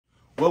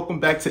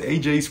Welcome back to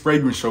AJ's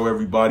Fragrance Show,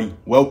 everybody.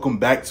 Welcome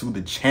back to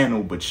the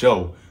channel. But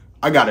yo,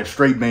 I got a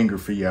straight banger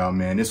for y'all,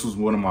 man. This was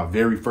one of my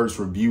very first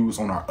reviews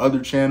on our other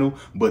channel,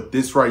 but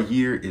this right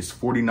here is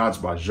 40 Knots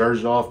by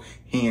Xerjoff.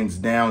 Hands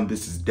down,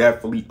 this is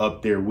definitely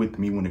up there with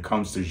me when it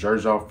comes to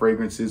Xerjoff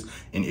fragrances.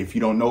 And if you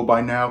don't know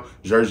by now,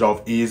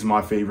 Xerjoff is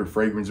my favorite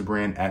fragrance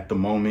brand at the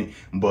moment.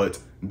 But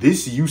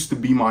this used to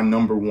be my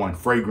 #1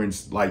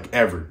 fragrance, like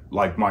ever,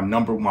 like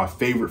my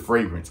favorite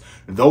fragrance.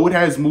 Though it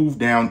has moved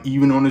down,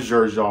 even on the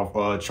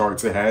Xerjoff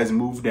charts, it has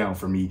moved down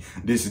for me.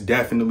 This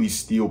definitely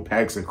still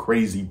packs a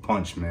crazy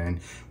punch, man.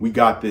 We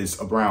got this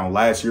around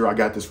last year. I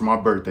got this for my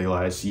birthday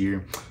last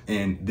year,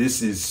 and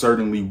this is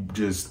certainly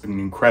just an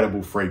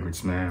incredible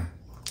fragrance, man.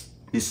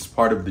 This is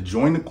part of the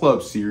Join the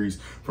Club series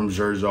from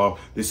Xerjoff.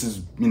 This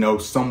is, you know,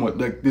 somewhat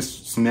like this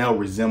smell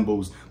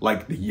resembles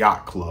like the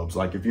yacht clubs.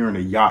 Like if you're in a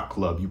yacht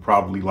club, you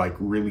probably like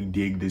really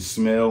dig this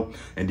smell.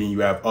 And then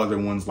you have other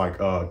ones like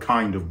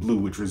Kind of Blue,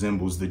 which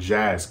resembles the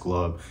jazz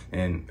club.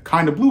 And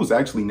Kind of Blue is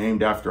actually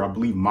named after, I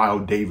believe,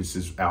 Miles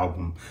Davis's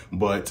album.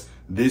 But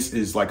this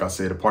is, like I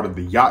said, a part of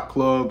the yacht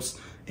clubs.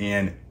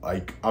 And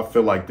like, I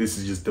feel like this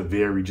is just a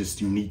very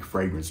unique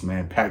fragrance,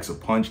 man. Packs a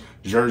punch.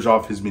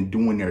 Xerjoff has been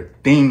doing their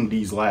thing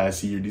these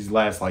last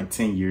like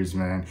 10 years,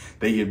 man.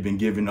 They have been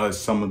giving us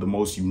some of the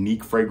most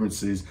unique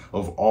fragrances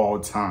of all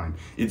time.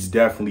 It's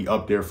definitely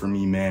up there for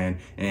me, man.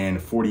 And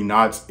 40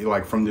 Knots,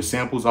 like from the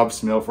samples I've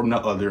smelled from the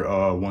other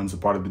ones, a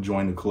part of the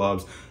Join the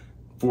Clubs,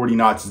 40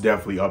 Knots is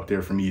definitely up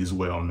there for me as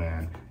well,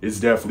 man. It's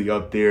definitely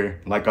up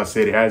there. Like I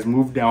said, it has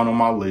moved down on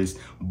my list,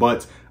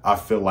 but I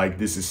feel like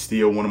this is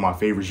still one of my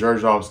favorite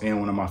Xerjoffs and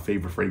one of my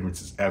favorite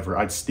fragrances ever.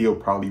 I'd still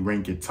probably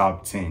rank it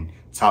top 10,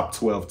 top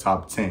 12,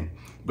 top 10.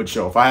 But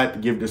yo, if I had to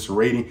give this a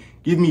rating,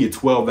 give me a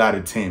 12 out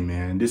of 10,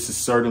 man. This is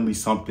certainly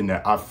something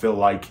that I feel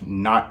like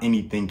not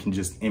anything can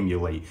just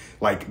emulate.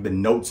 Like the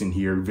notes in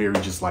here, very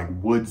just like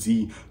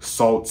woodsy,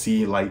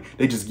 salty, like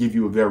they just give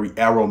you a very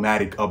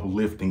aromatic,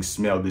 uplifting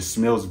smell. This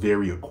smells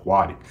very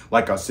aquatic.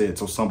 Like I said,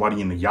 so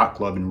somebody in the yacht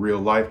club in real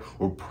life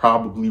will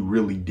probably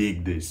really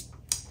dig this.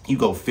 You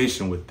go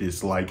fishing with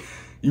this, like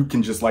you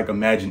can just like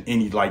imagine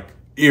any like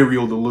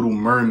Ariel, the Little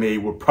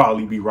Mermaid, would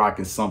probably be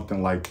rocking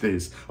something like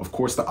this. Of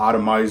course, the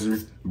atomizer,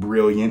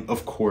 brilliant.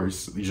 Of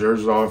course,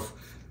 Xerjoff.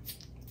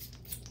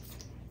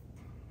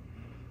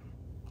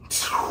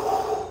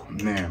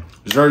 Man,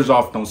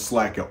 Xerjoff don't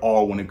slack at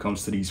all when it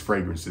comes to these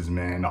fragrances,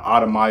 man. The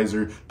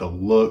atomizer, the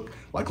look,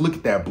 like look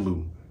at that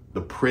blue.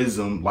 The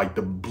prism, like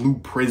the blue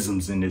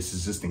prisms in this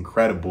is just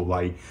incredible.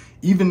 Like,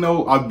 even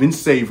though I've been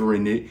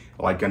savoring it,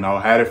 like, and I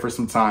had it for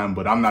some time,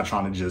 but I'm not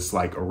trying to just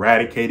like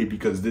eradicate it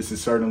because this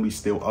is certainly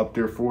still up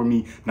there for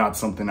me. Not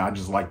something I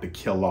just like to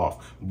kill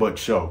off.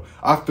 But yo,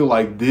 I feel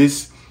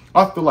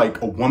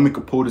like a woman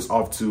could pull this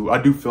off too.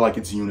 I do feel like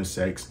it's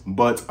unisex,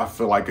 but I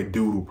feel like a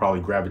dude will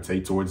probably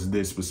gravitate towards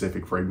this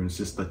specific fragrance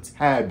just a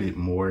tad bit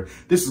more.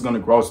 This is going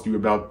to cost you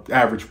about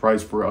average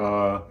price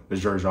for the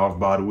Xerjoff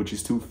bottle, which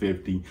is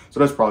 $250. So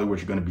that's probably what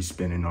you're going to be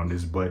spending on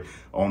this. But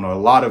on a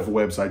lot of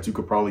websites, you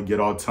could probably get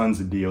all tons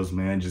of deals,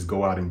 man. Just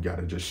go out and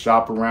gotta just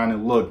shop around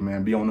and look,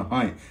 man. Be on the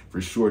hunt for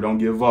sure. Don't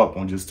give up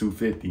on just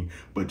 $250.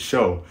 But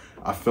yo,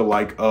 I feel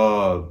like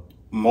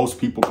most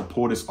people could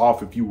pull this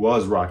off if you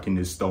was rocking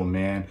this though,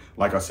 man.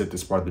 Like I said,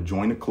 this part of the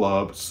Join the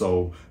Club,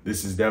 so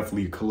this is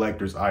definitely a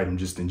collector's item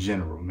just in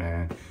general,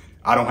 man.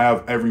 I don't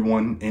have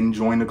everyone in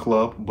Join the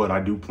Club, but I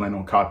do plan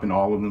on copping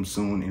all of them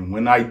soon. And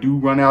when I do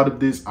run out of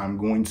this, I'm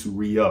going to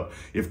re-up.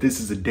 If this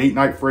is a date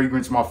night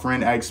fragrance, my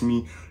friend asked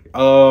me,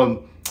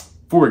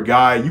 for a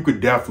guy, you could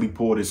definitely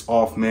pull this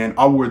off, man.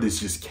 I wore this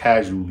just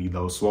casually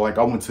though. So like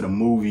I went to the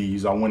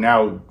movies, I went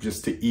out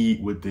just to eat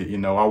with it. You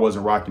know, I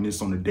wasn't rocking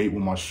this on a date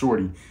with my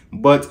shorty.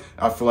 But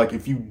I feel like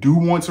if you do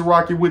want to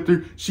rock it with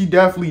her, she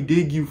definitely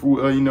dig you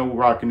for, you know,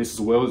 rocking this as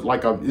well. It's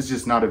like it's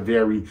just not a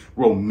very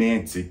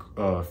romantic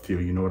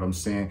feel. You know what I'm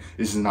saying?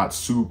 This is not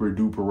super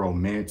duper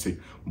romantic,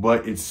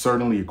 but it's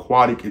certainly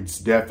aquatic. It's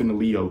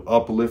definitely a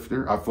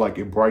uplifter. I feel like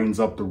it brightens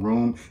up the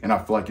room, and I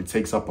feel like it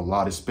takes up a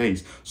lot of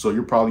space. So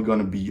you're probably going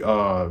to be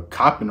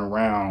copping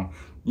around,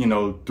 you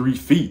know, 3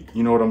 feet.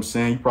 You know what I'm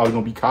saying? You're probably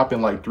gonna be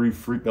copping like 3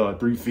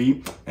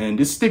 feet, and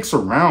this sticks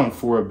around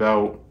for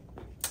about,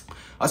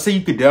 I say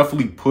you could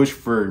definitely push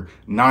for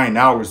 9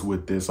 hours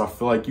with this. I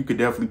feel like you could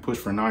definitely push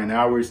for 9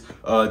 hours,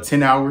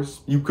 10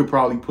 hours. You could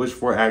probably push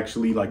for,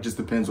 actually, like, just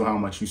depends on how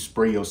much you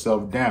spray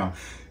yourself down.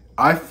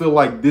 I feel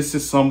like this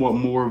is somewhat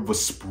more of a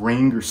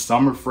spring or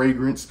summer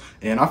fragrance.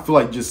 And I feel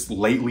like just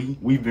lately,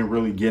 we've been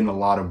really getting a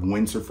lot of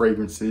winter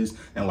fragrances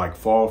and like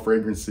fall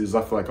fragrances.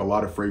 I feel like a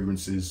lot of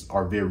fragrances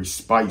are very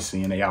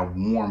spicy and they have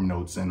warm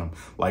notes in them.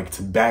 Like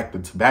the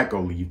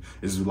tobacco leaf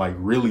is like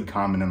really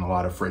common in a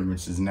lot of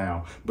fragrances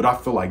now. But I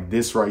feel like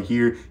this right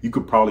here, you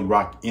could probably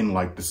rock in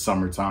like the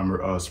summertime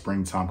or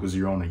springtime because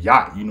you're on a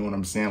yacht. You know what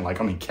I'm saying? Like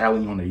I'm in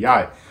Cali on a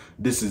yacht.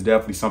 This is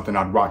definitely something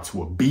I'd rock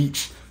to a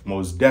beach.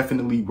 Most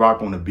definitely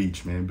rock on the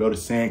beach, man. Build a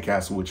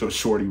sandcastle with your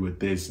shorty with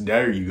this.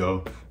 There you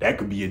go. That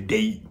could be a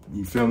date.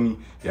 You feel me?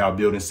 Y'all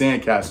building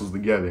sandcastles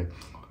together.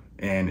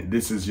 And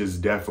this is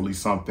just definitely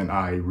something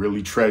I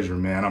really treasure,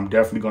 man. I'm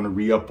definitely going to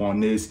re-up on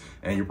this,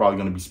 and you're probably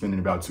going to be spending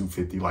about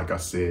 $250, like I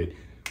said.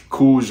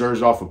 Cool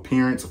Xerjoff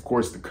appearance. Of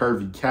course, the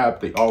curvy cap.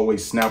 They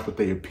always snap with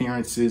their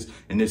appearances,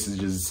 and this is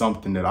just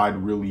something that I'd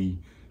really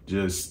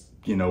just,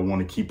 you know,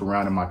 want to keep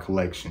around in my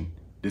collection.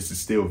 This is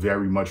still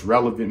very much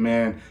relevant,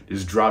 man.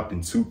 This dropped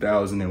in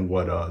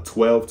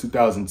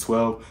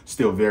 2012,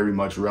 still very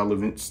much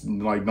relevant.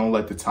 Like, don't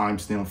let the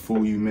timestamp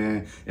fool you,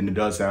 man. And it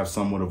does have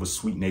somewhat of a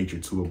sweet nature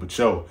to it. But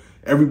yo,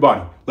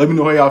 everybody, let me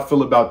know how y'all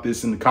feel about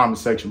this in the comment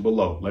section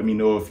below. Let me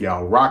know if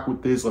y'all rock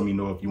with this. Let me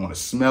know if you want to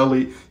smell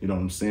it. You know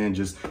what I'm saying?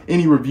 Just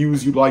any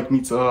reviews you'd like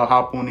me to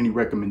hop on, any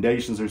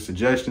recommendations or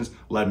suggestions,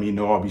 let me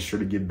know. I'll be sure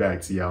to get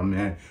back to y'all,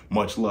 man.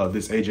 Much love.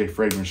 This AJ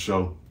Fragrance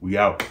Show. We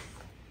out.